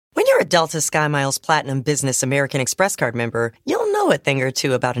a Delta SkyMiles Platinum Business American Express card member, you'll know a thing or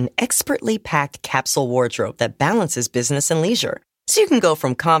two about an expertly packed capsule wardrobe that balances business and leisure. So you can go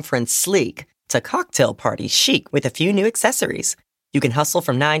from conference sleek to cocktail party chic with a few new accessories. You can hustle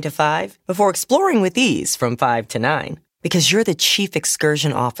from 9 to 5 before exploring with ease from 5 to 9. Because you're the chief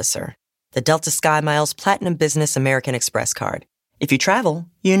excursion officer. The Delta SkyMiles Platinum Business American Express card. If you travel,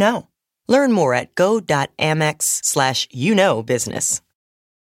 you know. Learn more at go.amex/business.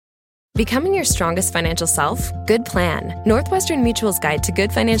 Becoming your strongest financial self? Good plan. Northwestern Mutual's Guide to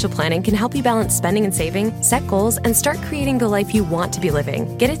Good Financial Planning can help you balance spending and saving, set goals, and start creating the life you want to be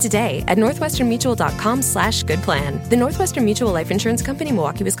living. Get it today at northwesternmutual.com/goodplan. The Northwestern Mutual Life Insurance Company,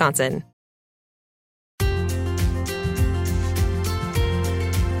 Milwaukee, Wisconsin.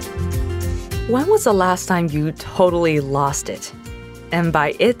 When was the last time you totally lost it? And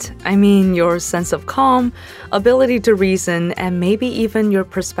by it, I mean your sense of calm, ability to reason, and maybe even your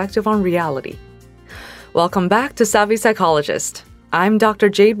perspective on reality. Welcome back to Savvy Psychologist. I'm Dr.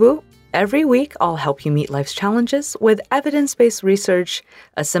 Jade Wu. Every week, I'll help you meet life's challenges with evidence-based research,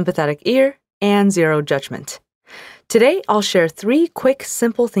 a sympathetic ear, and zero judgment. Today, I'll share 3 quick,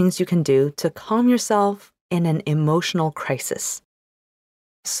 simple things you can do to calm yourself in an emotional crisis.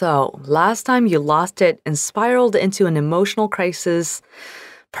 So, last time you lost it and spiraled into an emotional crisis,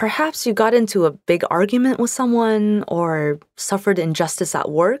 perhaps you got into a big argument with someone or suffered injustice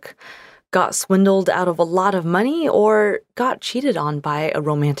at work, got swindled out of a lot of money, or got cheated on by a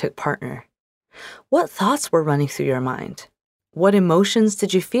romantic partner. What thoughts were running through your mind? What emotions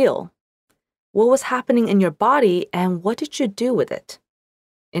did you feel? What was happening in your body, and what did you do with it?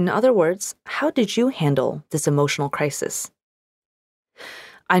 In other words, how did you handle this emotional crisis?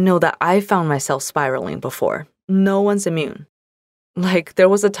 I know that I found myself spiraling before. No one's immune. Like, there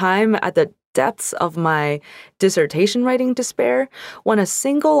was a time at the depths of my dissertation writing despair when a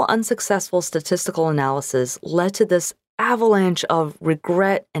single unsuccessful statistical analysis led to this avalanche of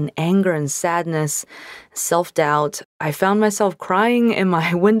regret and anger and sadness, self-doubt. I found myself crying in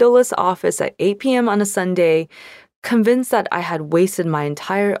my windowless office at 8 p.m. on a Sunday, convinced that I had wasted my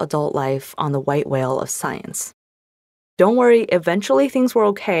entire adult life on the white whale of science. Don't worry, eventually things were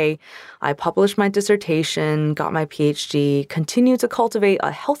okay. I published my dissertation, got my PhD, continued to cultivate a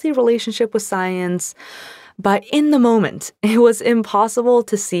healthy relationship with science. But in the moment, it was impossible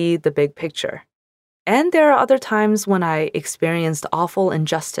to see the big picture. And there are other times when I experienced awful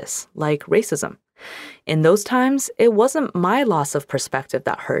injustice, like racism. In those times, it wasn't my loss of perspective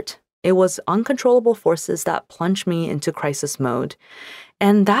that hurt. It was uncontrollable forces that plunged me into crisis mode.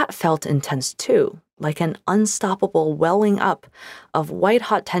 And that felt intense too, like an unstoppable welling up of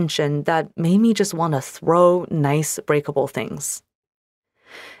white-hot tension that made me just want to throw nice, breakable things.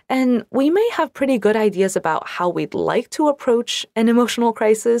 And we may have pretty good ideas about how we'd like to approach an emotional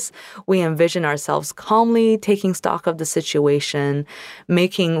crisis. We envision ourselves calmly taking stock of the situation,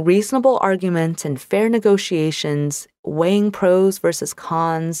 making reasonable arguments and fair negotiations, weighing pros versus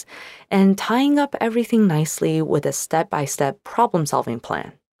cons, and tying up everything nicely with a step-by-step problem-solving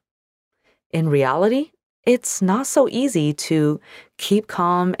plan. In reality, it's not so easy to keep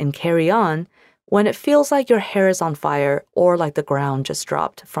calm and carry on when it feels like your hair is on fire or like the ground just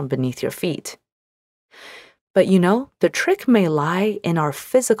dropped from beneath your feet. But the trick may lie in our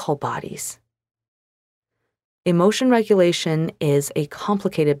physical bodies. Emotion regulation is a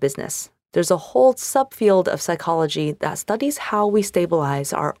complicated business. There's a whole subfield of psychology that studies how we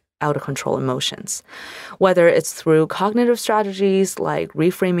stabilize our out-of-control emotions, whether it's through cognitive strategies like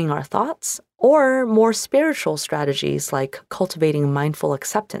reframing our thoughts or more spiritual strategies like cultivating mindful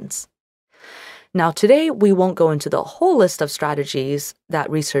acceptance. Now, today, we won't go into the whole list of strategies that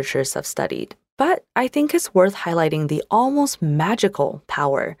researchers have studied, but I think it's worth highlighting the almost magical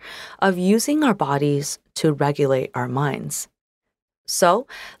power of using our bodies to regulate our minds. So,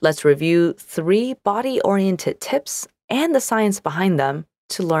 let's review 3 body-oriented tips and the science behind them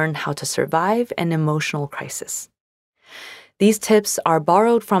to learn how to survive an emotional crisis. These tips are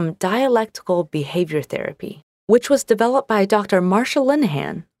borrowed from dialectical behavior therapy, which was developed by Dr. Marsha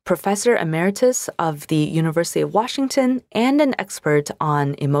Linehan, Professor Emeritus of the University of Washington and an expert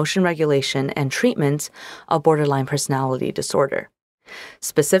on emotion regulation and treatment of borderline personality disorder.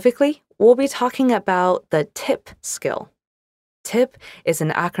 Specifically, we'll be talking about the TIP skill. TIP is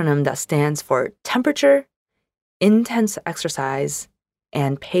an acronym that stands for temperature, intense exercise,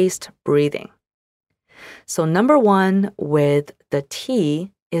 and paced breathing. So number 1 with the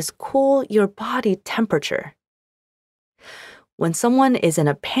T is cool your body temperature. When someone is in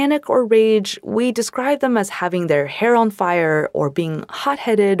a panic or rage, we describe them as having their hair on fire or being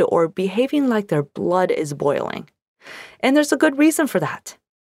hot-headed or behaving like their blood is boiling. And there's a good reason for that.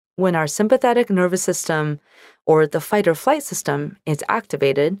 When our sympathetic nervous system, or the fight or flight system, is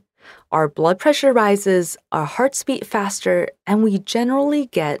activated, our blood pressure rises, our hearts beat faster, and we generally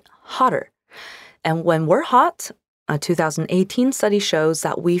get hotter. And when we're hot, a 2018 study shows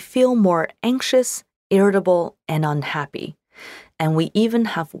that we feel more anxious, irritable, and unhappy. And we even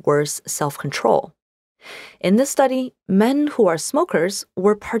have worse self-control. In this study, men who are smokers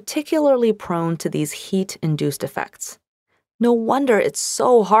were particularly prone to these heat-induced effects. No wonder it's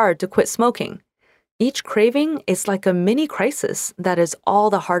so hard to quit smoking. Each craving is like a mini crisis that is all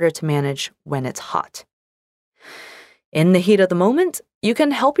the harder to manage when it's hot. In the heat of the moment, you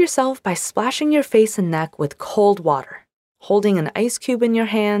can help yourself by splashing your face and neck with cold water, holding an ice cube in your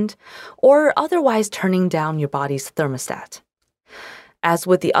hand, or otherwise turning down your body's thermostat. As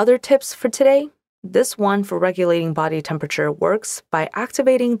with the other tips for today, this one for regulating body temperature works by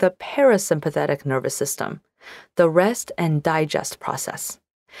activating the parasympathetic nervous system, the rest and digest process.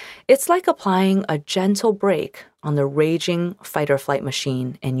 It's like applying a gentle brake on the raging fight-or-flight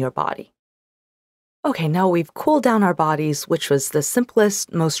machine in your body. Okay, now we've cooled down our bodies, which was the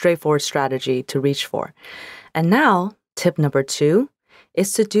simplest, most straightforward strategy to reach for. And now, tip number 2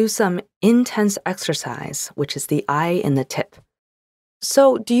 is to do some intense exercise, which is the I in the tip.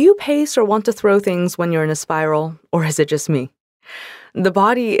 So, do you pace or want to throw things when you're in a spiral, or is it just me? The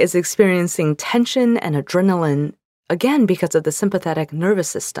body is experiencing tension and adrenaline, again because of the sympathetic nervous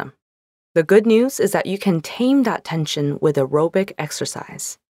system. The good news is that you can tame that tension with aerobic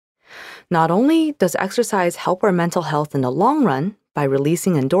exercise. Not only does exercise help our mental health in the long run by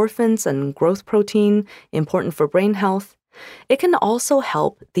releasing endorphins and growth protein important for brain health, it can also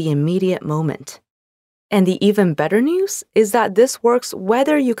help the immediate moment. And the even better news is that this works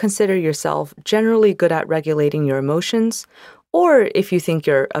whether you consider yourself generally good at regulating your emotions or if you think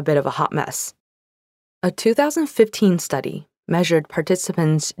you're a bit of a hot mess. A 2015 study measured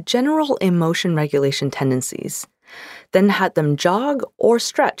participants' general emotion regulation tendencies, then had them jog or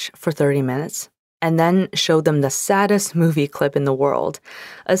stretch for 30 minutes, and then showed them the saddest movie clip in the world,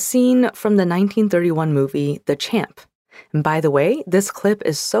 a scene from the 1931 movie The Champ. And by the way, this clip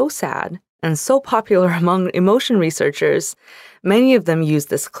is so sad and so popular among emotion researchers, many of them use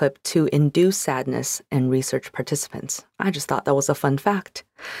this clip to induce sadness in research participants. I just thought that was a fun fact.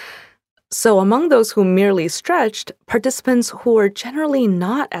 So among those who merely stretched, participants who were generally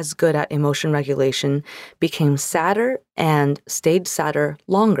not as good at emotion regulation became sadder and stayed sadder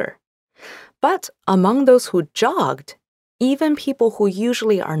longer. But among those who jogged, even people who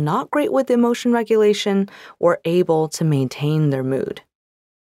usually are not great with emotion regulation were able to maintain their mood.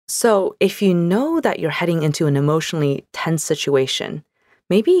 So if you know that you're heading into an emotionally tense situation,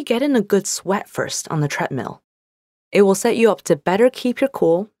 maybe get in a good sweat first on the treadmill. It will set you up to better keep your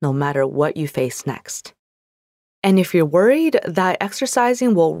cool no matter what you face next. And if you're worried that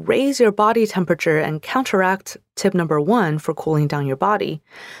exercising will raise your body temperature and counteract tip number 1 for cooling down your body,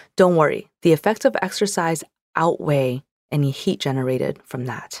 don't worry. The effects of exercise outweigh any heat generated from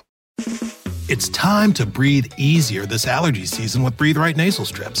that. It's time to breathe easier this allergy season with Breathe Right nasal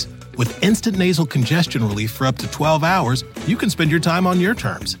strips. With instant nasal congestion relief for up to 12 hours, you can spend your time on your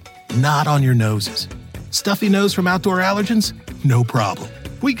terms, not on your noses. Stuffy nose from outdoor allergens? No problem.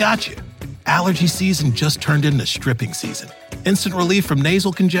 We got you. Allergy season just turned into stripping season. Instant relief from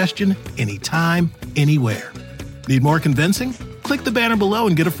nasal congestion anytime, anywhere. Need more convincing? Click the banner below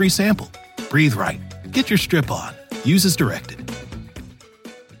and get a free sample. Breathe Right. Get your strip on. Use as directed.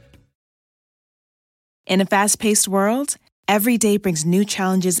 In a fast-paced world, every day brings new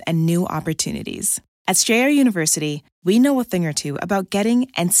challenges and new opportunities. At Strayer University, we know a thing or two about getting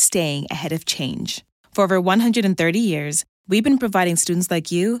and staying ahead of change. For over 130 years, we've been providing students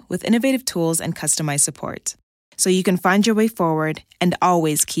like you with innovative tools and customized support, so you can find your way forward and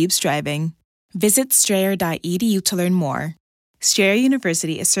always keep striving. Visit strayer.edu to learn more. Strayer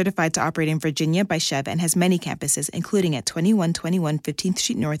University is certified to operate in Virginia by Chev and has many campuses, including at 2121 15th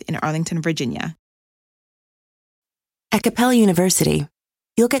Street North in Arlington, Virginia. At Capella University,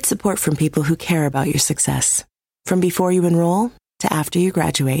 you'll get support from people who care about your success. From before you enroll to after you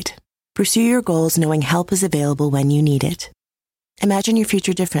graduate, pursue your goals knowing help is available when you need it. Imagine your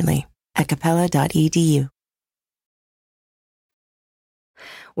future differently at capella.edu.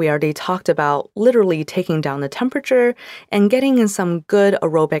 We already talked about literally taking down the temperature and getting in some good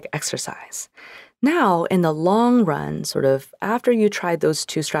aerobic exercise. Now, in the long run, sort of after you tried those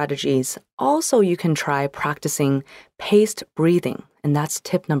 2 strategies, also you can try practicing paced breathing, and that's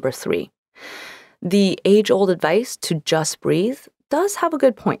tip number 3. The age-old advice to just breathe does have a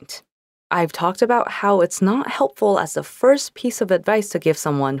good point. I've talked about how it's not helpful as the first piece of advice to give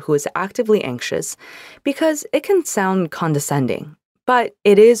someone who is actively anxious because it can sound condescending. but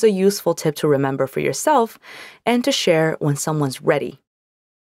it is a useful tip to remember for yourself and to share when someone's ready.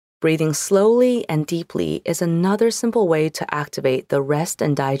 Breathing slowly and deeply is another simple way to activate the rest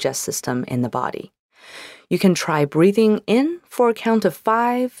and digest system in the body. You can try breathing in for a count of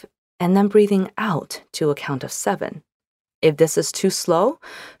 5 and then breathing out to a count of 7. If this is too slow,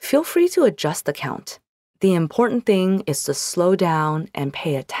 feel free to adjust the count. The important thing is to slow down and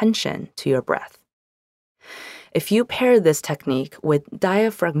pay attention to your breath. If you pair this technique with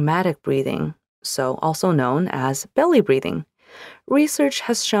diaphragmatic breathing, so also known as belly breathing, research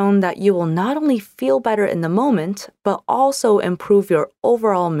has shown that you will not only feel better in the moment, but also improve your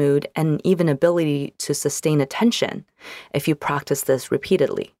overall mood and even ability to sustain attention if you practice this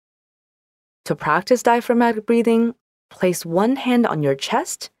repeatedly. To practice diaphragmatic breathing, place one hand on your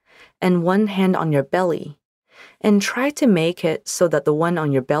chest and one hand on your belly, and try to make it so that the one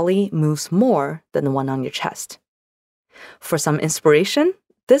on your belly moves more than the one on your chest. For some inspiration,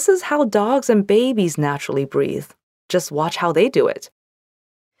 this is how dogs and babies naturally breathe. Just watch how they do it.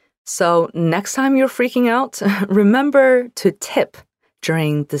 So next time you're freaking out, remember to tip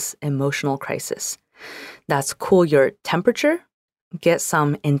during this emotional crisis. That's cool your temperature, get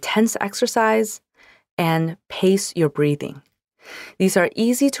some intense exercise, and pace your breathing. These are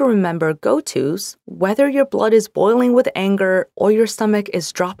easy to remember go-tos, whether your blood is boiling with anger or your stomach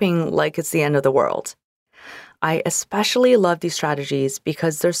is dropping like it's the end of the world. I especially love these strategies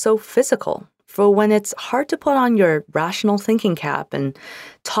because they're so physical for when it's hard to put on your rational thinking cap and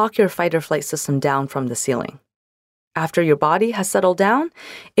talk your fight or flight system down from the ceiling. After your body has settled down,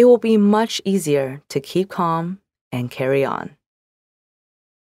 it will be much easier to keep calm and carry on.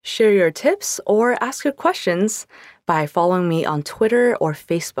 Share your tips or ask your questions by following me on Twitter or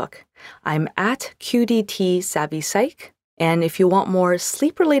Facebook. I'm at QDT Savvy Psych. And if you want more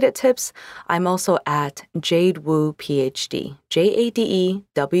sleep-related tips, I'm also at Jade Wu PhD,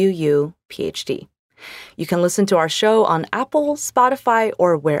 JADEWU PhD. You can listen to our show on Apple, Spotify,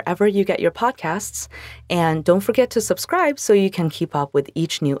 or wherever you get your podcasts. And don't forget to subscribe so you can keep up with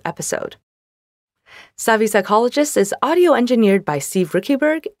each new episode. Savvy Psychologist is audio engineered by Steve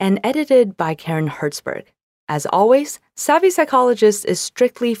Rickeberg and edited by Karen Hertzberg. As always, Savvy Psychologist is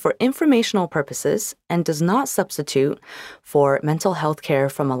strictly for informational purposes and does not substitute for mental health care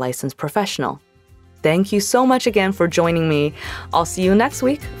from a licensed professional. Thank you so much again for joining me. I'll see you next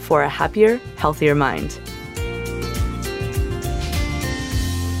week for a happier, healthier mind.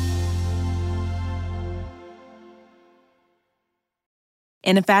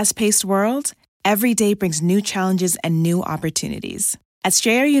 In a fast-paced world, every day brings new challenges and new opportunities. At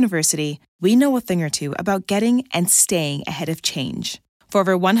Strayer University, we know a thing or two about getting and staying ahead of change. For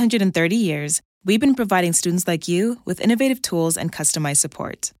over 130 years, we've been providing students like you with innovative tools and customized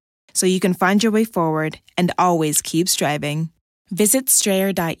support, so you can find your way forward and always keep striving. Visit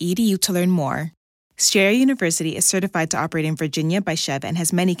strayer.edu to learn more. Strayer University is certified to operate in Virginia by Chev and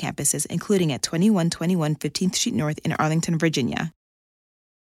has many campuses, including at 2121 15th Street North in Arlington, Virginia.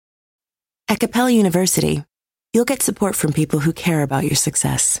 At Capella University, you'll get support from people who care about your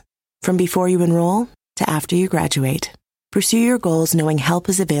success. From before you enroll to after you graduate, pursue your goals knowing help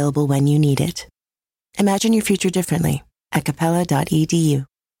is available when you need it. Imagine your future differently at capella.edu.